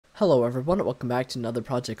Hello everyone, welcome back to another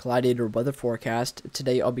Project Gladiator weather forecast.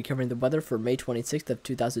 Today I'll be covering the weather for May 26th of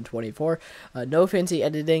 2024. No fancy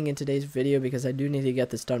editing in today's video because I do need to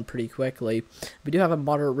get this done pretty quickly. We do have a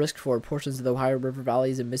moderate risk for portions of the Ohio River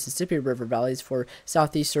valleys and Mississippi River valleys for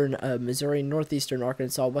southeastern Missouri, northeastern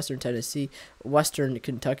Arkansas, western Tennessee, western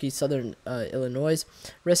Kentucky, southern Illinois.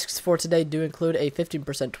 Risks for today do include a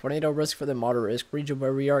 15% tornado risk for the moderate risk region,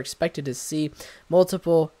 where we are expected to see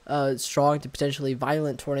multiple strong to potentially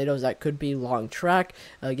violent tornadoes that could be long track.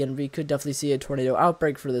 Again, we could definitely see a tornado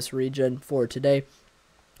outbreak for this region for today.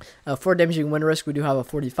 For damaging wind risk, we do have a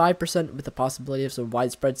 45% with the possibility of some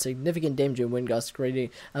widespread significant damaging wind gusts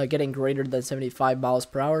getting greater than 75 miles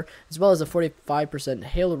per hour, as well as a 45%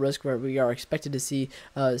 hail risk, where we are expected to see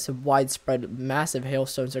some widespread massive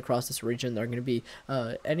hailstones across this region. They're going to be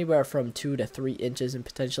anywhere from 2 to 3 inches and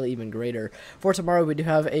potentially even greater. For tomorrow, we do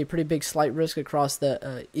have a pretty big slight risk across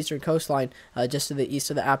the eastern coastline, just to the east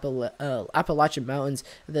of the Appalachian Mountains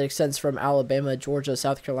that extends from Alabama, Georgia,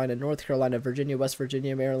 South Carolina, North Carolina, Virginia, West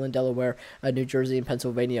Virginia, Maryland, Delaware, New Jersey, and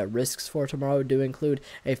Pennsylvania. Risks for tomorrow do include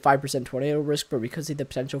a 5% tornado risk, where we could see the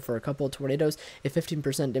potential for a couple of tornadoes, a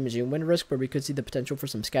 15% damaging wind risk, where we could see the potential for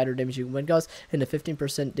some scattered damaging wind gusts, and a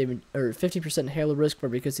 15% hail risk, where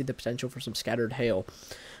we could see the potential for some scattered hail.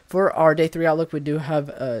 For our day 3 outlook, we do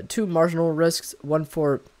have 2 marginal risks, one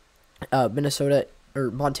for Minnesota or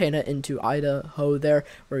Montana into Idaho there,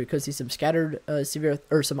 where we could see some scattered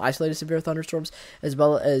some isolated severe thunderstorms, as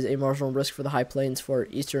well as a marginal risk for the high plains for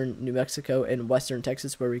eastern New Mexico and western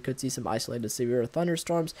Texas, where we could see some isolated severe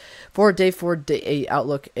thunderstorms. For day 4, day 8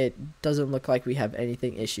 outlook, it doesn't look like we have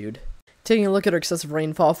anything issued. Taking a look at our excessive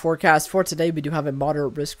rainfall forecast for today, we do have a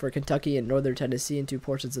moderate risk for Kentucky and northern Tennessee into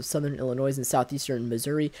portions of southern Illinois and southeastern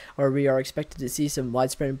Missouri, where we are expected to see some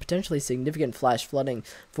widespread and potentially significant flash flooding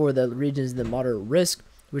for the regions of the moderate risk,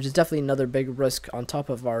 which is definitely another big risk on top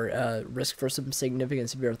of our risk for some significant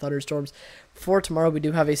severe thunderstorms. For tomorrow, we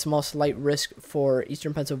do have a small slight risk for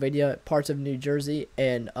eastern Pennsylvania, parts of New Jersey,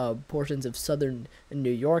 and portions of southern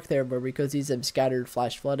New York there, where we could see some scattered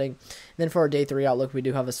flash flooding. And then for our day 3 outlook, we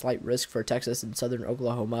do have a slight risk for Texas and southern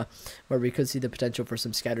Oklahoma, where we could see the potential for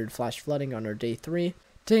some scattered flash flooding on our day 3.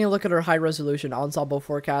 Taking a look at our high-resolution ensemble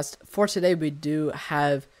forecast, for today we do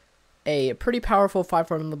have a pretty powerful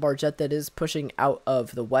 500 millibar jet that is pushing out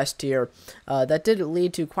of the west here. That did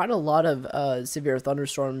lead to quite a lot of severe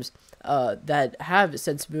thunderstorms that have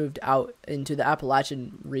since moved out into the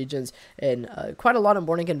Appalachian regions, and quite a lot of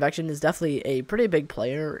morning convection is definitely a pretty big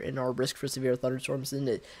player in our risk for severe thunderstorms,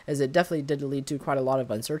 and as it definitely did lead to quite a lot of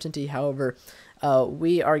uncertainty. However,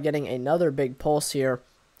 we are getting another big pulse here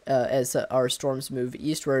as our storms move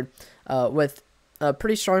eastward, with a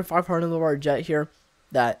pretty strong 500 millibar jet here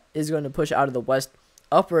that is going to push out of the west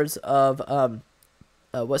upwards of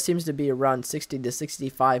what seems to be around 60 to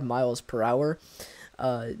 65 miles per hour,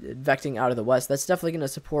 vecting out of the west. That's definitely going to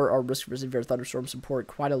support our risk for severe thunderstorms, support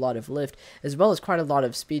quite a lot of lift, as well as quite a lot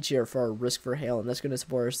of speed here for our risk for hail, and that's going to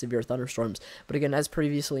support our severe thunderstorms. But again, as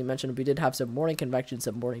previously mentioned, we did have some morning convection,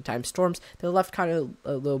 some morning time storms that left kind of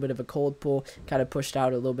a little bit of a cold pool, kind of pushed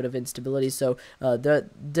out a little bit of instability, so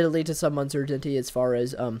that did lead to some uncertainty as far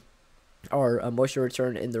as our moisture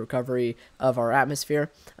return in the recovery of our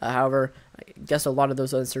atmosphere. However, I guess a lot of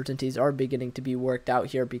those uncertainties are beginning to be worked out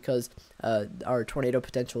here because our tornado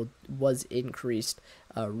potential was increased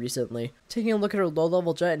recently. Taking a look at our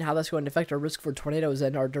low-level jet and how that's going to affect our risk for tornadoes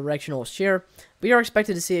and our directional shear, we are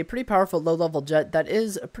expected to see a pretty powerful low-level jet that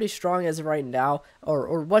is pretty strong as of right now,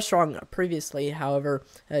 or was strong previously. However,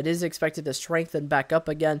 it is expected to strengthen back up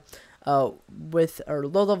again with our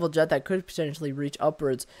low-level jet that could potentially reach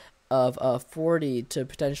upwards of 40 to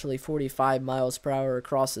potentially 45 miles per hour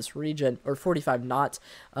across this region, or 45 knots.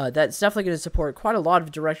 That's definitely going to support quite a lot of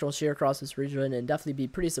directional shear across this region and definitely be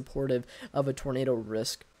pretty supportive of a tornado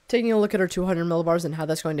risk. Taking a look at our 200 millibars and how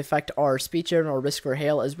that's going to affect our speed shear and our risk for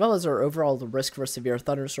hail, as well as our overall risk for severe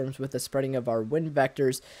thunderstorms with the spreading of our wind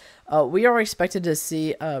vectors, we are expected to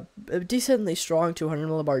see a decently strong 200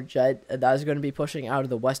 millibar jet that is going to be pushing out of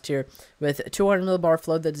the west here, with 200 millibar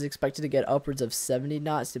flow that is expected to get upwards of 70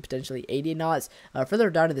 knots to potentially 80 knots, further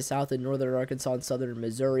down to the south in northern Arkansas and southern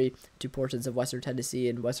Missouri, to portions of western Tennessee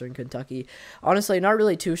and western Kentucky. Honestly, not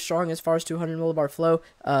really too strong as far as 200 millibar flow.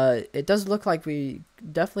 It does look like we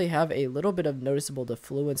definitely have a little bit of noticeable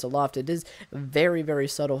defluence aloft. It is very, very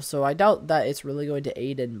subtle, so I doubt that it's really going to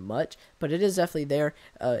aid in much, but it is definitely there,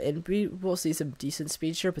 and we will see some decent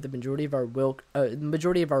speed shear, but the majority of our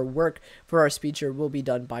work for our speed shear will be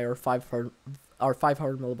done by our 500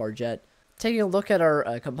 millibar jet. Taking a look at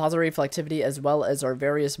our composite reflectivity as well as our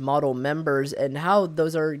various model members and how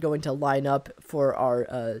those are going to line up for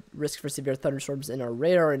our risk for severe thunderstorms in our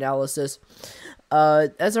radar analysis.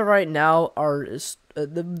 As of right now,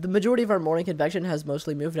 the majority of our morning convection has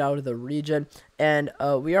mostly moved out of the region, and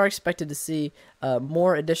we are expected to see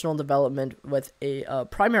more additional development with a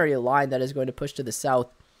primary line that is going to push to the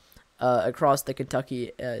south. Across the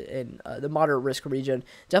Kentucky and the moderate risk region.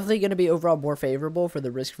 Definitely going to be overall more favorable for the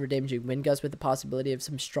risk for damaging wind gusts with the possibility of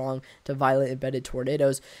some strong to violent embedded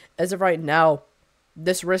tornadoes. As of right now,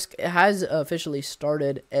 this risk has officially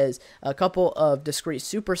started as a couple of discrete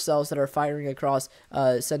supercells that are firing across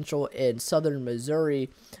central and southern Missouri.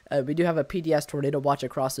 We do have a PDS tornado watch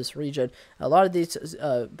across this region. A lot of these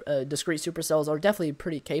discrete supercells are definitely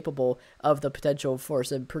pretty capable of the potential for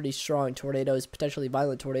some pretty strong tornadoes, potentially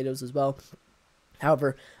violent tornadoes as well.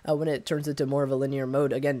 However, when it turns into more of a linear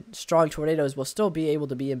mode, again, strong tornadoes will still be able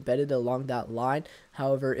to be embedded along that line.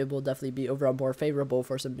 However, it will definitely be overall more favorable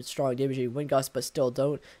for some strong damaging wind gusts, but still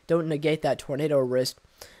don't negate that tornado risk.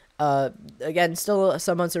 Again, still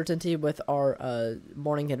some uncertainty with our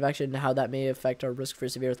morning convection and how that may affect our risk for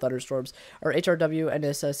severe thunderstorms. Our HRW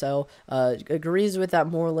NSSL agrees with that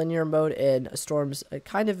more linear mode and storms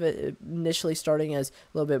kind of initially starting as a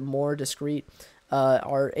little bit more discrete.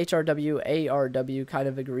 Our HRW, ARW kind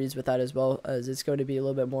of agrees with that as well, as it's going to be a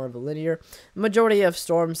little bit more of a linear. Majority of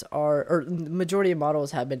storms majority of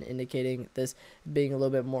models have been indicating this being a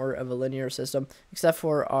little bit more of a linear system, except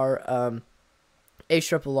for our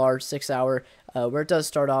HRRR 6 hour, where it does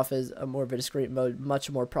start off as a more of a discrete mode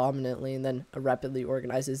much more prominently and then rapidly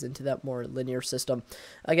organizes into that more linear system.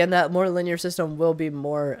 Again, that more linear system will be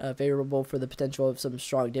more favorable for the potential of some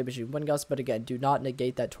strong damaging wind gusts, but again, do not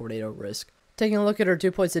negate that tornado risk. Taking a look at our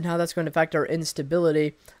dew points and how that's going to affect our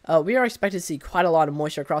instability, we are expected to see quite a lot of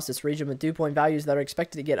moisture across this region with dew point values that are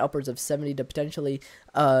expected to get upwards of 70 to potentially,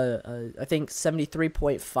 I think,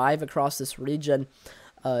 73.5 across this region.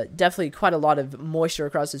 Definitely quite a lot of moisture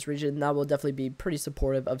across this region. That will definitely be pretty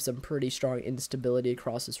supportive of some pretty strong instability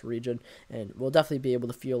across this region, and we'll definitely be able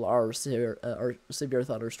to fuel our severe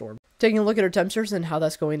thunderstorm. Taking a look at our temperatures and how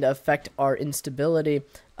that's going to affect our instability,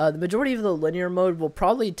 the majority of the linear mode will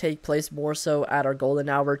probably take place more so at our golden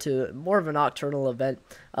hour to more of a nocturnal event,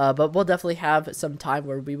 but we'll definitely have some time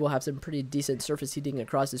where we will have some pretty decent surface heating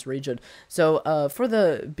across this region. So for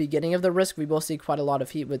the beginning of the risk, we will see quite a lot of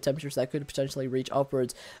heat with temperatures that could potentially reach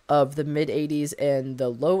upwards of the mid 80s and the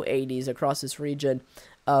low 80s across this region.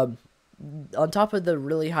 On top of the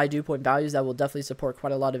really high dew point values, that will definitely support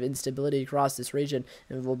quite a lot of instability across this region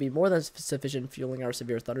and will be more than sufficient fueling our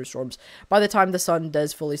severe thunderstorms. By the time the sun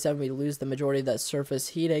does fully set, we lose the majority of that surface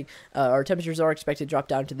heating. Our temperatures are expected to drop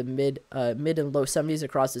down to the mid and low 70s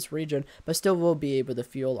across this region, but still will be able to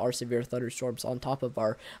fuel our severe thunderstorms on top of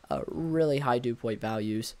our really high dew point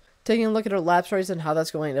values. Taking a look at our lapse rates and how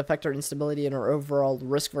that's going to affect our instability and our overall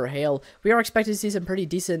risk for hail, we are expected to see some pretty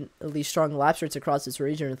decently strong lapse rates across this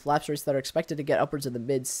region, with lapse rates that are expected to get upwards of the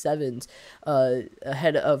mid-7s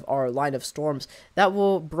ahead of our line of storms. That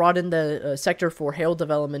will broaden the sector for hail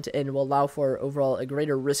development and will allow for overall a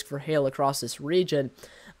greater risk for hail across this region.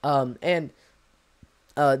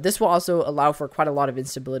 This will also allow for quite a lot of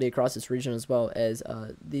instability across this region, as well as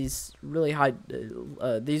these really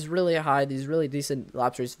decent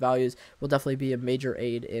lapse rate values will definitely be a major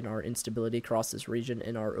aid in our instability across this region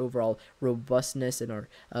and our overall robustness and our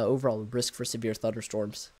overall risk for severe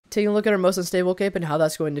thunderstorms. Taking a look at our most unstable cape and how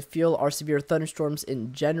that's going to fuel our severe thunderstorms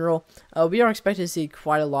in general, we are expected to see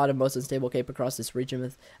quite a lot of most unstable cape across this region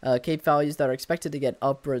with cape values that are expected to get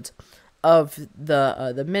upwards of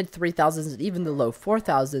the mid 3,000s and even the low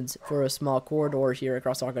 4,000s for a small corridor here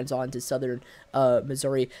across Arkansas into southern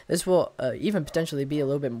Missouri. This will even potentially be a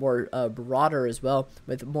little bit more broader as well,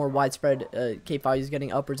 with more widespread cape values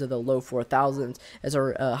getting upwards of the low 4,000s, as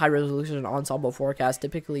our high resolution ensemble forecast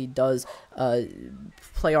typically does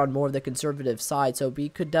play on more of the conservative side. So we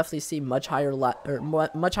could definitely see much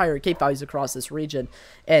higher cape values across this region.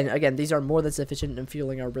 And again, these are more than sufficient in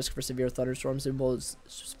fueling our risk for severe thunderstorms and will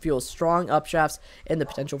fuel strong upshafts and the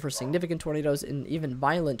potential for significant tornadoes and even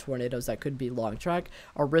violent tornadoes that could be long track,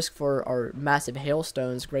 our risk for our massive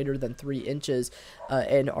hailstones greater than 3 inches,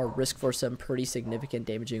 and our risk for some pretty significant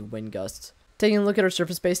damaging wind gusts. Taking a look at our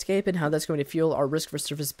surface-based cape and how that's going to fuel our risk for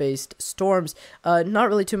surface-based storms. Not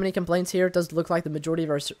really too many complaints here. It does look like the majority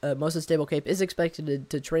of our most unstable cape is expected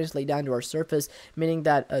to translate down to our surface, meaning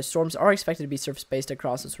that storms are expected to be surface-based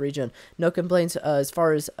across this region. No complaints as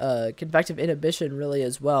far as convective inhibition really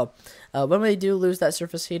as well. When we do lose that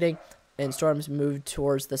surface heating and storms move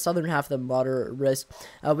towards the southern half of the moderate risk,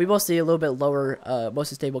 we will see a little bit lower,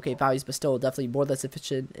 mostly stable Cape values, but still definitely more than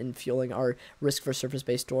sufficient in fueling our risk for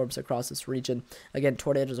surface-based storms across this region. Again,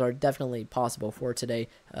 tornadoes are definitely possible for today,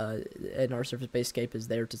 and our surface-based Cape is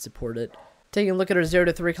there to support it. Taking a look at our 0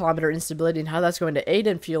 to 3 kilometer instability and how that's going to aid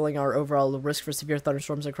in fueling our overall risk for severe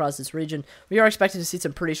thunderstorms across this region, we are expected to see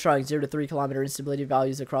some pretty strong 0 to 3 kilometer instability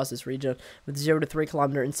values across this region, with 0 to 3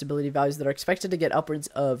 kilometer instability values that are expected to get upwards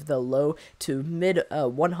of the low to mid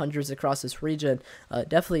 100s across this region.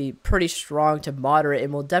 Definitely pretty strong to moderate,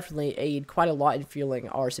 and will definitely aid quite a lot in fueling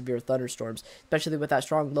our severe thunderstorms, especially with that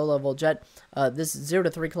strong low-level jet. This 0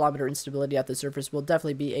 to 3 kilometer instability at the surface will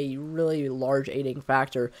definitely be a really large aiding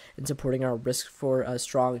factor in supporting our risk for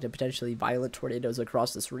strong to potentially violent tornadoes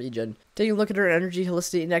across this region. Taking a look at our energy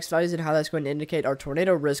helicity index values and how that's going to indicate our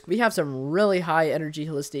tornado risk, we have some really high energy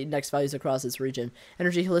helicity index values across this region.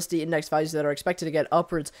 Energy helicity index values that are expected to get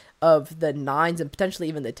upwards of the 9s and potentially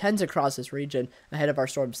even the 10s across this region ahead of our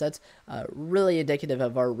storm sets, really indicative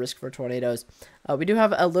of our risk for tornadoes. We do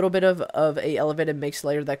have a little bit of a elevated mixed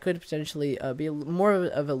layer that could potentially be more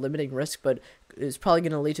of a limiting risk, but is probably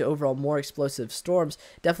going to lead to overall more explosive storms.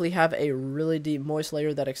 Definitely have a really deep moist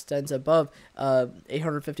layer that extends above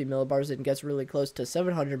 850 millibars and gets really close to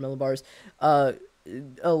 700 millibars.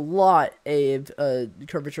 A lot of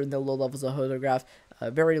curvature in the low levels of hodograph.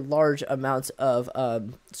 Very large amounts of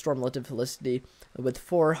storm relative helicity, with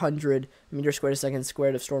 400 meters squared a second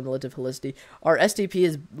squared of storm relative helicity. Our STP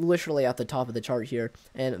is literally at the top of the chart here,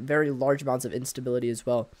 and very large amounts of instability as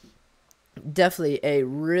well. Definitely a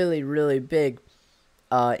really, really big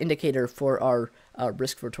indicator for our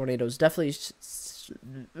risk for tornadoes. Definitely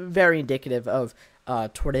very indicative of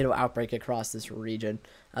tornado outbreak across this region.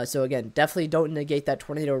 So again, definitely don't negate that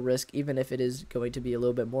tornado risk, even if it is going to be a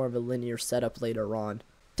little bit more of a linear setup later on.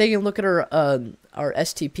 Taking a look at our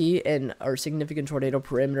STP and our significant tornado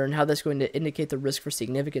parameter and how that's going to indicate the risk for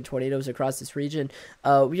significant tornadoes across this region,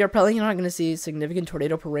 we are probably not going to see significant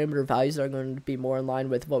tornado parameter values that are going to be more in line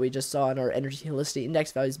with what we just saw in our energy helicity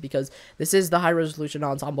index values, because this is the high resolution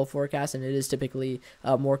ensemble forecast and it is typically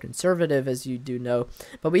more conservative, as you do know.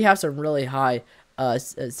 But we have some really high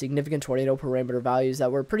significant tornado parameter values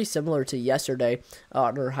that were pretty similar to yesterday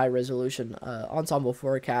on our high resolution ensemble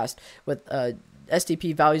forecast, with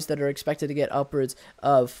STP values that are expected to get upwards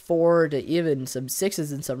of 4 to even some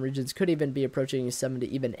 6s in some regions, could even be approaching 7 to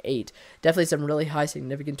even 8. Definitely some really high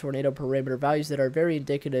significant tornado parameter values that are very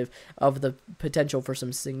indicative of the potential for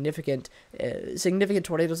some significant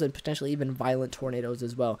tornadoes and potentially even violent tornadoes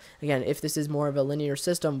as well. Again, if this is more of a linear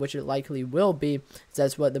system, which it likely will be,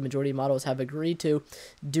 that's what the majority of models have agreed to,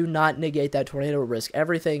 do not negate that tornado risk.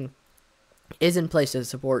 Everything is in place to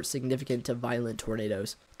support significant to violent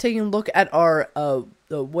tornadoes. Taking a look at our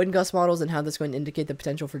wind gust models and how that's going to indicate the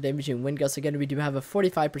potential for damaging wind gusts. Again, we do have a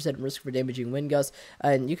 45% risk for damaging wind gusts,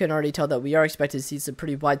 and you can already tell that we are expected to see some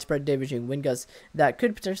pretty widespread damaging wind gusts that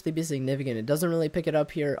could potentially be significant. It doesn't really pick it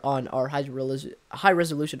up here on our high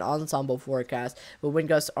resolution ensemble forecast, but wind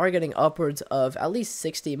gusts are getting upwards of at least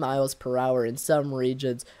 60 miles per hour in some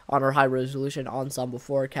regions on our high resolution ensemble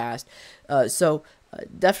forecast.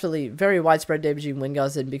 Definitely very widespread damaging wind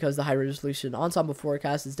gusts, and because the high resolution ensemble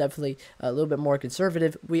forecast is definitely a little bit more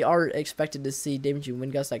conservative, we are expected to see damaging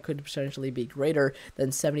wind gusts that could potentially be greater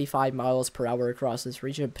than 75 miles per hour across this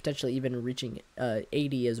region, potentially even reaching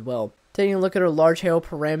 80 as well. Taking a look at our large hail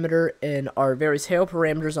parameter and our various hail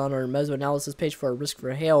parameters on our meso-analysis page for our risk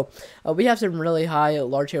for hail, we have some really high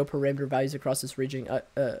large hail parameter values across this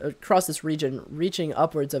region, reaching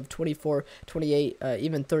upwards of 24, 28,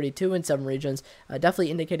 even 32 in some regions,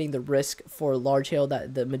 definitely indicating the risk for large hail,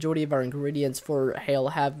 that the majority of our ingredients for hail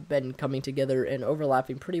have been coming together and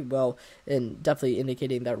overlapping pretty well, and definitely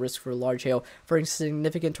indicating that risk for large hail. For a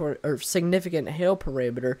significant hail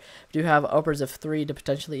parameter, we do have upwards of 3 to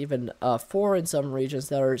potentially even 4 in some regions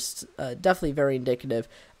that are definitely very indicative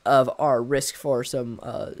of our risk for some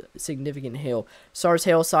significant hail. SARS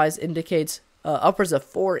hail size indicates upwards of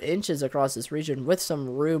 4 inches across this region, with some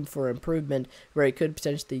room for improvement where it could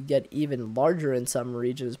potentially get even larger in some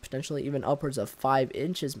regions, potentially even upwards of 5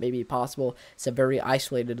 inches may be possible. Some very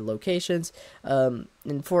isolated locations. And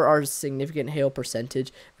for our significant hail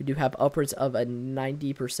percentage, we do have upwards of a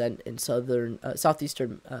 90% in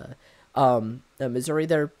southeastern Missouri.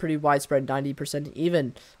 They're pretty widespread, 90%,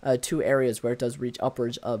 even 2 areas where it does reach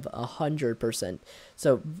upwards of 100%.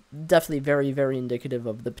 So definitely very, very indicative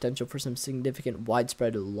of the potential for some significant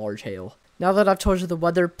widespread large hail. Now that I've told you the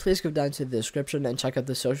weather, please go down to the description and check out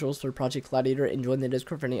the socials for Project Gladiator and join the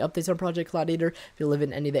Discord for any updates on Project Gladiator. If you live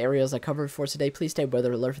in any of the areas I covered for today, please stay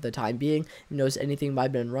weather alert for the time being. If you notice anything might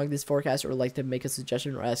have been wrong this forecast or would like to make a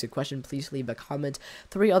suggestion or ask a question, please leave a comment.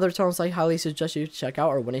 3 other channels I highly suggest you check out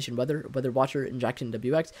are One Nation Weather, Weather Watcher, and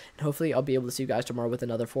JaxonWX, and hopefully I'll be able to see you guys tomorrow with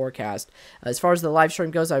another forecast. As far as the live stream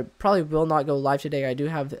goes, I probably will not go live today. I do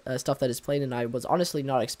have stuff that is planned, and I was honestly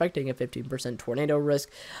not expecting a 15% tornado risk,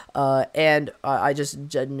 and I just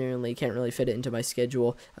genuinely can't really fit it into my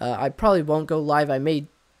schedule. I probably won't go live. I may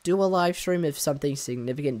do a live stream if something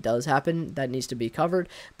significant does happen that needs to be covered,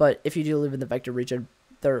 but if you do live in the Vector region,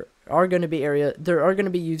 there are going to be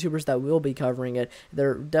YouTubers that will be covering it.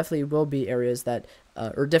 There definitely will be areas that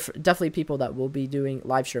definitely people that will be doing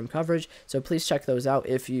live stream coverage, so please check those out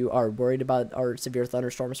if you are worried about our severe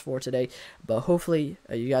thunderstorms for today. But hopefully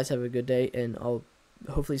you guys have a good day, and I'll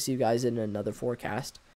hopefully see you guys in another forecast.